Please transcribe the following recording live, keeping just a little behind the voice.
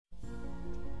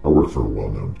work for a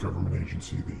well-known government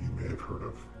agency that you may have heard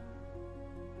of.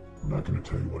 I'm not going to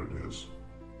tell you what it is.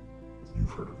 You've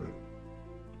heard of it.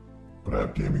 But I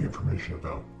have damning information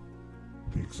about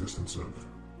the existence of.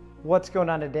 What's going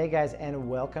on today, guys, and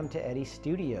welcome to Eddie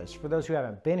Studios. For those who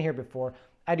haven't been here before,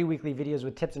 I do weekly videos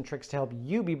with tips and tricks to help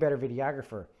you be a better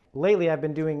videographer. Lately, I've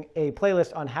been doing a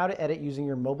playlist on how to edit using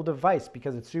your mobile device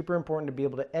because it's super important to be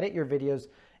able to edit your videos,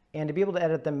 and to be able to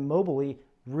edit them mobily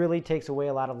really takes away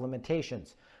a lot of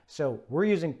limitations. So we're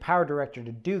using Powerdirector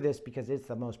to do this because it's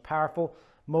the most powerful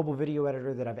mobile video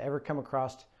editor that I've ever come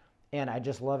across, and I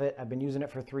just love it. I've been using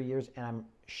it for 3 years, and I'm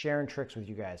sharing tricks with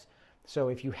you guys. So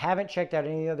if you haven't checked out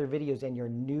any other videos and you're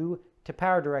new to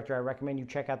Powerdirector, I recommend you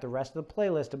check out the rest of the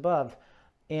playlist above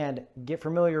and get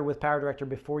familiar with Powerdirector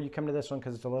before you come to this one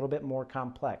because it's a little bit more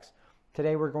complex.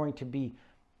 Today we're going to be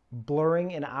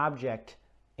blurring an object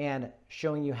and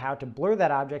showing you how to blur that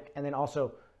object and then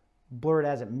also blur it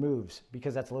as it moves,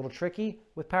 because that's a little tricky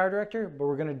with Powerdirector, but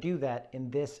we're going to do that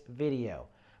in this video.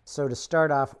 So to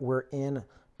start off, we're in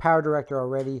Powerdirector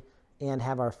already and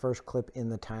have our first clip in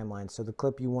the timeline. So the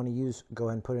clip you want to use, go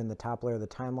ahead and put it in the top layer of the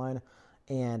timeline,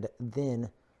 and then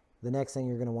the next thing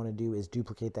you're going to want to do is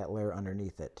duplicate that layer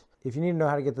underneath it. If you need to know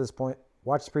how to get to this point,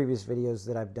 watch the previous videos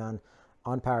that I've done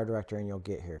on Powerdirector and you'll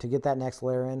get here. To get that next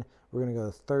layer in, we're going to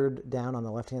go third down on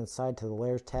the left hand side to the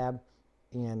layers tab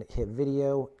and hit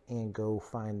video and go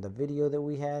find the video that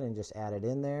we had and just add it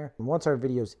in there. And once our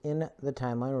video's in the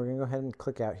timeline, we're going to go ahead and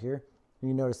click out here.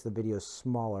 You notice the video is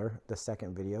smaller, the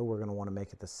second video. We're going to want to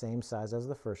make it the same size as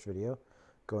the first video.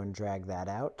 Go and drag that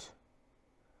out.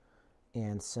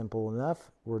 And simple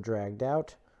enough, we're dragged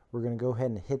out. We're going to go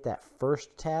ahead and hit that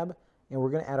first tab, and we're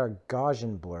going to add our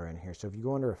Gaussian blur in here. So if you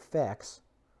go under Effects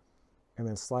and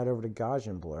then slide over to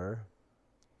Gaussian blur,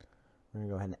 we're going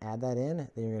to go ahead and add that in. Then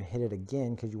you're going to hit it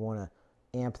again because you want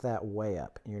to amp that way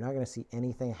up. And you're not going to see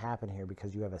anything happen here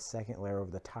because you have a second layer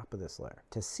over the top of this layer.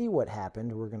 To see what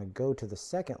happened, we're going to go to the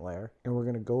second layer and we're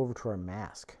going to go over to our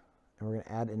mask. And we're going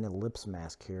to add an ellipse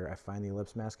mask here. I find the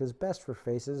ellipse mask is best for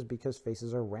faces because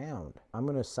faces are round. I'm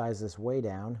going to size this way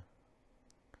down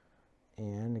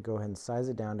and go ahead and size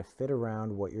it down to fit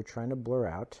around what you're trying to blur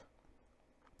out.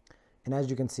 And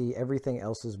as you can see, everything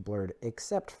else is blurred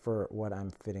except for what I'm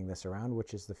fitting this around,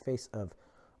 which is the face of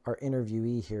our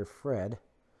interviewee here, Fred.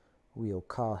 We'll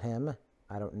call him.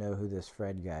 I don't know who this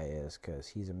Fred guy is because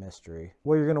he's a mystery.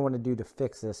 What you're going to want to do to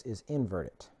fix this is invert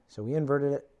it. So we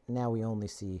inverted it. Now we only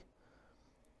see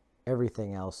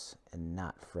everything else and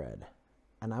not Fred.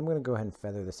 And I'm going to go ahead and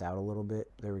feather this out a little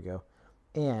bit. There we go.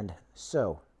 And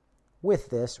so with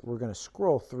this, we're going to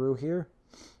scroll through here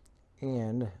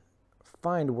and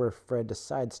find where Fred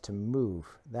decides to move.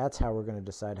 That's how we're going to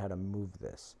decide how to move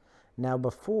this. Now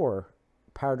before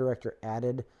Powerdirector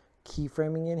added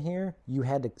keyframing in here, you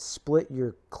had to split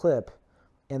your clip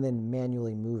and then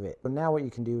manually move it. But now what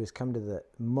you can do is come to the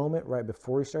moment right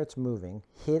before he starts moving,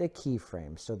 hit a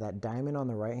keyframe. So that diamond on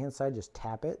the right hand side, just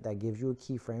tap it. That gives you a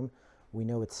keyframe. We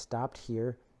know it's stopped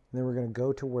here. And then we're going to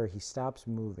go to where he stops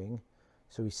moving.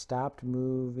 So he stopped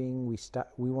moving.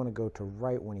 We want to go to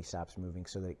right when he stops moving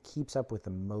so that it keeps up with the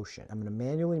motion. I'm going to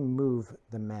manually move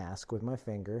the mask with my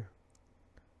finger.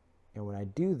 And when I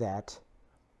do that,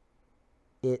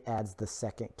 it adds the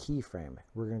second keyframe.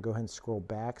 We're going to go ahead and scroll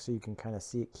back so you can kind of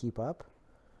see it keep up.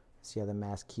 See how the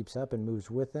mask keeps up and moves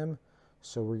with him.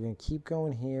 So we're going to keep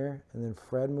going here, and then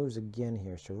Fred moves again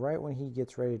here. So right when he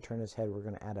gets ready to turn his head, we're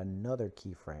going to add another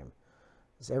keyframe.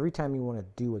 So every time you want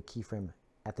to do a keyframe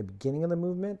at the beginning of the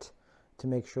movement to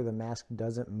make sure the mask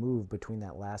doesn't move between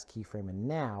that last keyframe and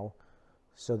now,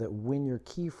 so that when you're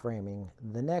keyframing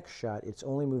the next shot, it's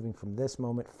only moving from this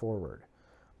moment forward.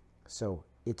 So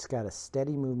it's got a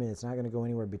steady movement. It's not going to go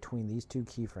anywhere between these two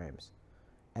keyframes.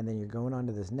 And then you're going on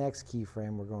to this next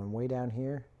keyframe. We're going way down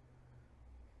here.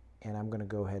 And I'm going to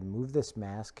go ahead and move this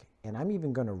mask. And I'm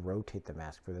even going to rotate the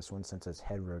mask for this one since its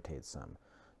head rotates some.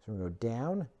 So we're going to go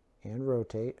down and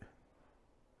rotate.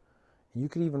 You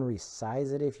could even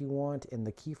resize it if you want. And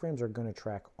the keyframes are going to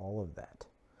track all of that.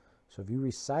 So if you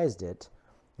resized it,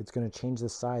 it's going to change the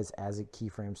size as it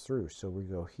keyframes through. So we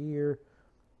go here.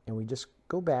 And we just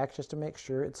go back just to make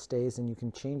sure it stays, and you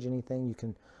can change anything. You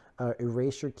can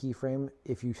erase your keyframe.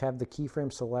 If you have the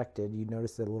keyframe selected, you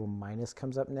notice that a little minus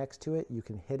comes up next to it. You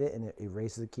can hit it and it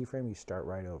erases the keyframe. You start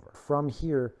right over. From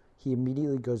here, he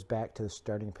immediately goes back to the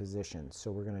starting position.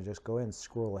 So we're going to just go ahead and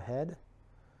scroll ahead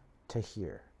to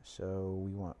here. So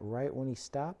we want right when he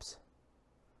stops,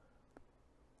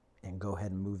 and go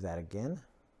ahead and move that again.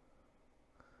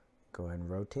 Go ahead and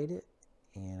rotate it.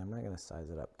 And I'm not going to size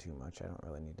it up too much. I don't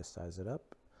really need to size it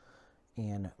up.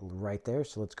 and right there.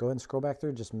 So let's go ahead and scroll back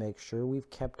through. Just make sure we've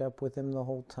kept up with him the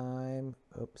whole time.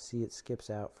 Oh, see, it skips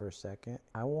out for a second.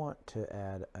 I want to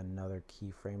add another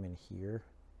keyframe in here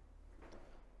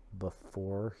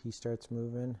before he starts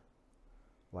moving,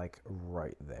 like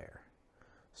right there.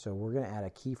 So we're going to add a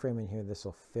keyframe in here. This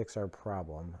will fix our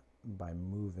problem by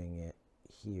moving it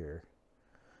here.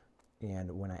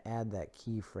 And when I add that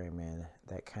keyframe in,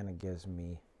 that kind of gives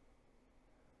me,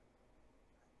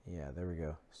 yeah, there we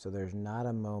go. So there's not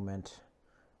a moment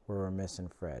where we're missing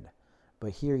Fred.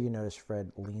 But here you notice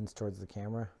Fred leans towards the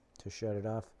camera to shut it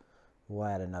off. We'll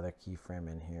add another keyframe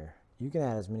in here. You can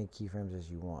add as many keyframes as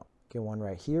you want. Get one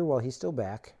right here while he's still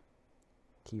back.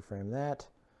 Keyframe that.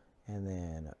 And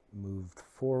then moved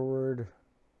forward.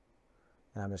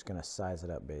 And I'm just going to size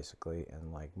it up basically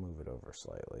and like move it over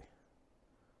slightly.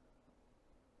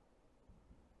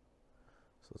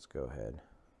 So let's go ahead.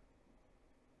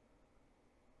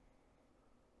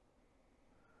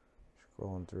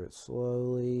 Scrolling through it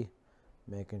slowly,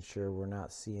 making sure we're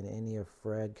not seeing any of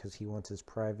Fred because he wants his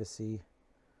privacy.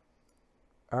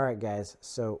 All right, guys,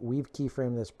 so we've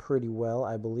keyframed this pretty well.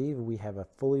 I believe we have a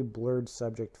fully blurred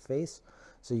subject face,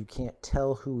 so you can't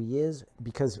tell who he is.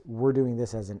 Because we're doing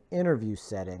this as an interview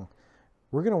setting,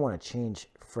 we're going to want to change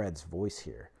Fred's voice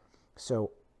here.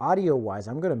 So audio-wise,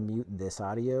 I'm going to mute this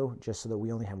audio just so that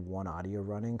we only have one audio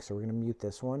running. So we're going to mute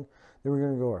this one. Then we're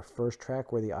going to go to our first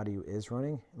track where the audio is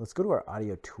running. Let's go to our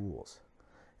audio tools.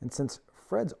 And since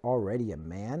Fred's already a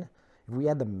man, if we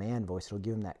add the man voice, it'll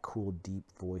give him that cool deep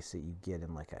voice that you get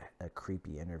in like a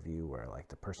creepy interview where like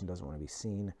the person doesn't want to be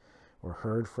seen or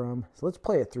heard from. So let's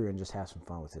play it through and just have some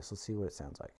fun with this. Let's see what it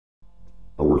sounds like.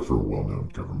 I work for a well-known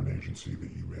government agency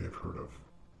that you may have heard of.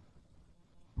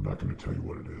 I'm not going to tell you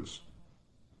what it is.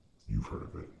 You've heard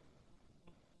of it.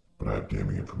 But I have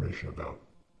damning information about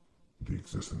the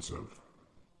existence of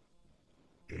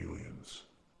aliens.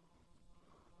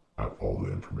 I have all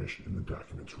the information in the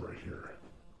documents right here.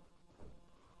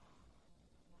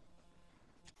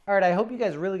 All right, I hope you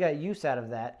guys really got use out of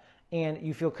that and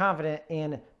you feel confident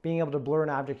in being able to blur an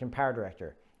object in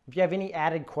Powerdirector. If you have any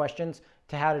added questions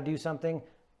to how to do something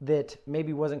that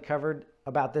maybe wasn't covered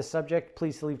about this subject,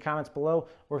 please leave comments below.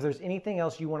 Or if there's anything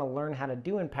else you want to learn how to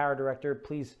do in Powerdirector,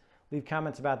 please leave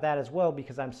comments about that as well,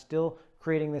 because I'm still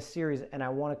creating this series and I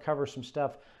want to cover some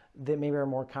stuff that maybe are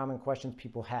more common questions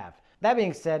people have. That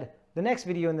being said, the next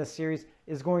video in this series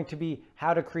is going to be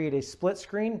how to create a split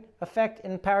screen effect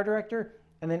in Powerdirector,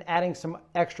 and then adding some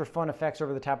extra fun effects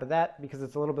over the top of that because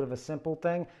it's a little bit of a simple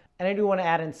thing. And I do want to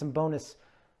add in some bonus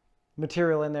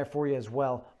material in there for you as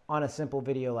well on a simple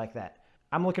video like that.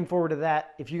 I'm looking forward to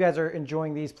that. If you guys are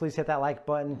enjoying these, please hit that like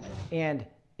button. And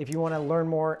if you want to learn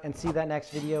more and see that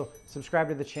next video, subscribe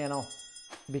to the channel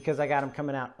because I got them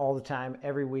coming out all the time,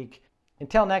 every week.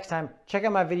 Until next time, check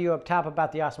out my video up top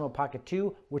about the Osmo Pocket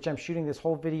 2, which I'm shooting this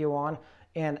whole video on.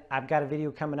 And I've got a video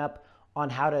coming up on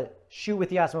how to shoot with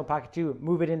the Osmo Pocket 2,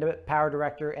 move it into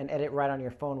Powerdirector, and edit right on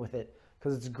your phone with it,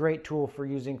 because it's a great tool for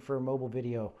using for mobile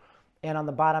video. And on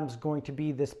the bottom is going to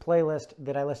be this playlist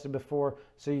that I listed before,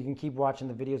 so you can keep watching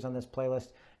the videos on this playlist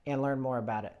and learn more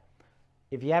about it.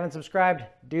 If you haven't subscribed,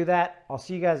 do that. I'll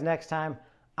see you guys next time.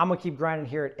 I'm going to keep grinding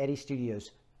here at Eddie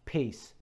Studios. Peace.